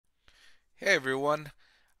Hey everyone.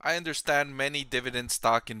 I understand many dividend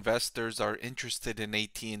stock investors are interested in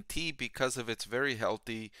AT&T because of its very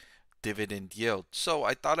healthy dividend yield. So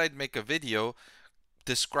I thought I'd make a video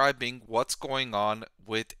describing what's going on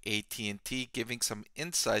with AT&T, giving some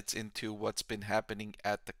insights into what's been happening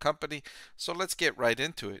at the company. So let's get right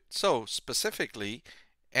into it. So specifically,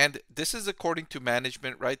 and this is according to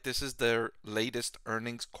management, right? This is their latest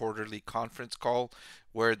earnings quarterly conference call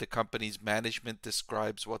where the company's management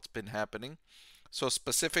describes what's been happening. So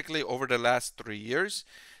specifically over the last 3 years,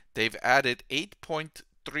 they've added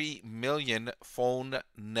 8.3 million phone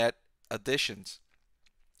net additions.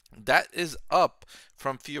 That is up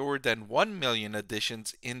from fewer than 1 million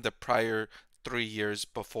additions in the prior 3 years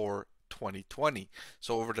before 2020.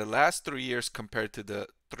 So over the last 3 years compared to the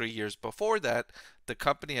 3 years before that, the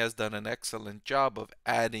company has done an excellent job of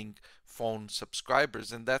adding phone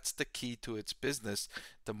subscribers, and that's the key to its business.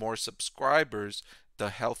 The more subscribers, the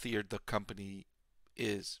healthier the company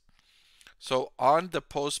is. So on the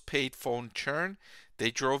postpaid phone churn,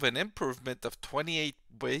 they drove an improvement of 28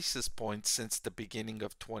 basis points since the beginning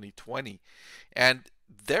of 2020. And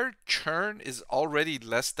their churn is already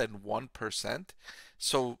less than 1%.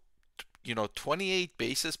 So, 28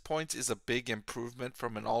 basis points is a big improvement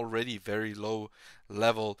from an already very low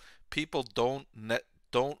level. People don't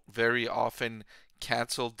very often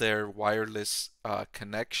cancel their wireless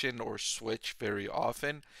connection or switch very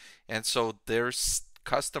often, and so their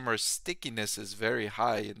customer stickiness is very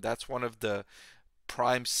high, and that's one of the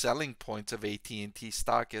prime selling points of AT&T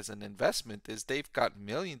stock as an investment is they've got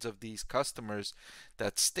millions of these customers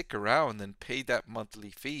that stick around and pay that monthly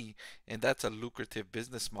fee, and that's a lucrative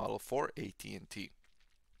business model for AT&T.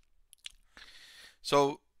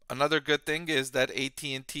 So another good thing is that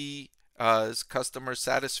AT&T's customer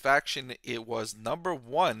satisfaction, it was number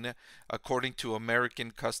one according to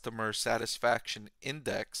American Customer Satisfaction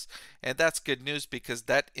Index, and that's good news because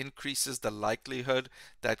that increases the likelihood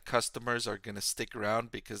that customers are going to stick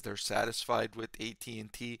around because they're satisfied with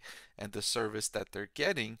AT&T and the service that they're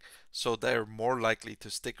getting, so they're more likely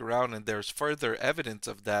to stick around, and there's further evidence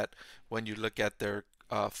of that when you look at their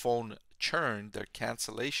phone churn, their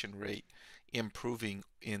cancellation rate improving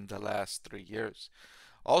in the last 3 years.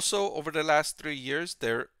 Also, over the last 3 years,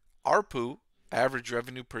 their ARPU, average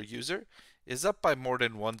revenue per user, is up by more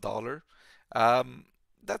than $1. Um,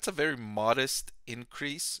 that's a very modest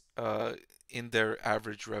increase in their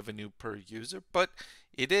average revenue per user, but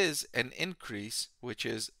it is an increase which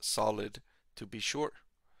is solid to be sure.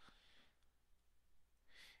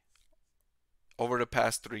 Over the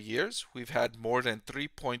past 3 years, we've had more than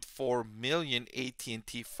 3.4 million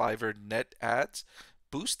AT&T fiber net adds,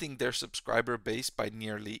 boosting their subscriber base by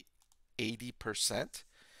nearly 80%.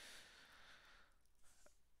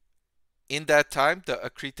 In that time, the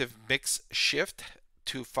accretive mix shift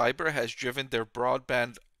to fiber has driven their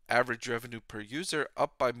broadband average revenue per user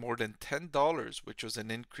up by more than $10, which was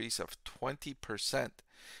an increase of 20%.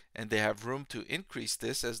 And they have room to increase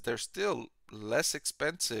this as they're still less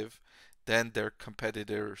expensive than their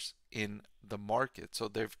competitors in the market. So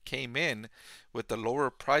they've came in with a lower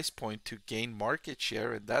price point to gain market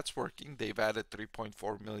share, and that's working. They've added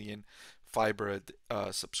 3.4 million fiber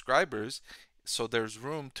subscribers. So there's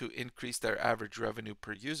room to increase their average revenue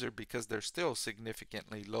per user because they're still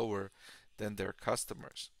significantly lower than their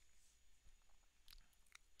customers.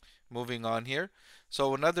 Moving on here.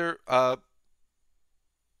 So another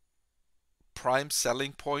prime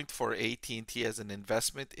selling point for AT&T as an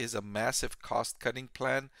investment is a massive cost-cutting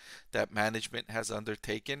plan that management has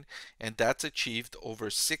undertaken, and that's achieved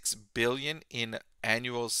over 6 billion in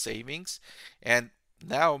annual savings. And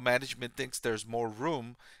now management thinks there's more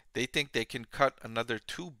room. They think they can cut another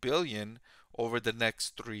 2 billion over the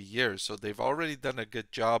next 3 years. So they've already done a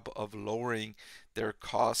good job of lowering their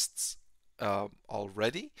costs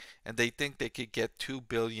already, and they think they could get 2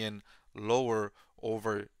 billion lower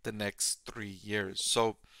over the next 3 years.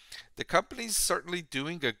 So the company's certainly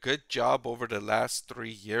doing a good job over the last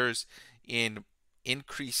 3 years in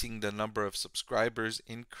increasing the number of subscribers,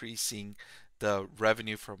 increasing the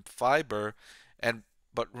revenue from fiber. And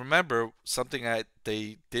but remember, something that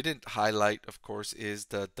they didn't highlight, of course, is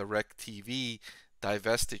the DirecTV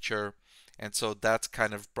divestiture. And so that's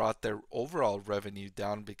kind of brought their overall revenue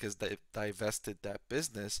down because they've divested that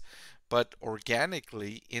business. But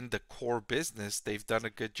organically, in the core business, they've done a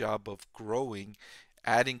good job of growing,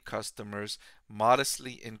 adding customers,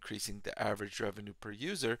 modestly increasing the average revenue per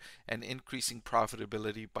user, and increasing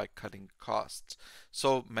profitability by cutting costs.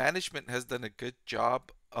 So management has done a good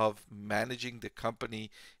job of managing the company,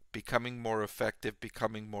 becoming more effective,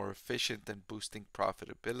 becoming more efficient, and boosting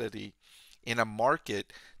profitability. in a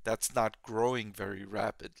market that's not growing very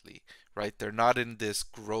rapidly, right? They're not in this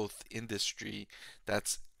growth industry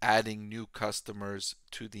that's adding new customers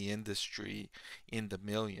to the industry in the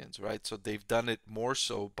millions, right? So they've done it more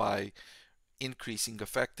so by increasing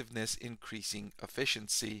effectiveness, increasing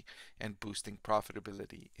efficiency, and boosting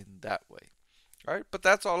profitability in that way. All right, but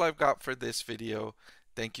that's all I've got for this video.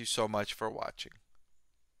 Thank you so much for watching.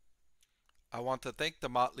 I want to thank the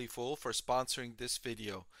Motley Fool for sponsoring this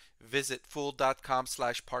video. Visit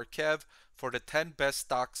fool.com/Parkev for the 10 best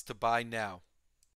stocks to buy now.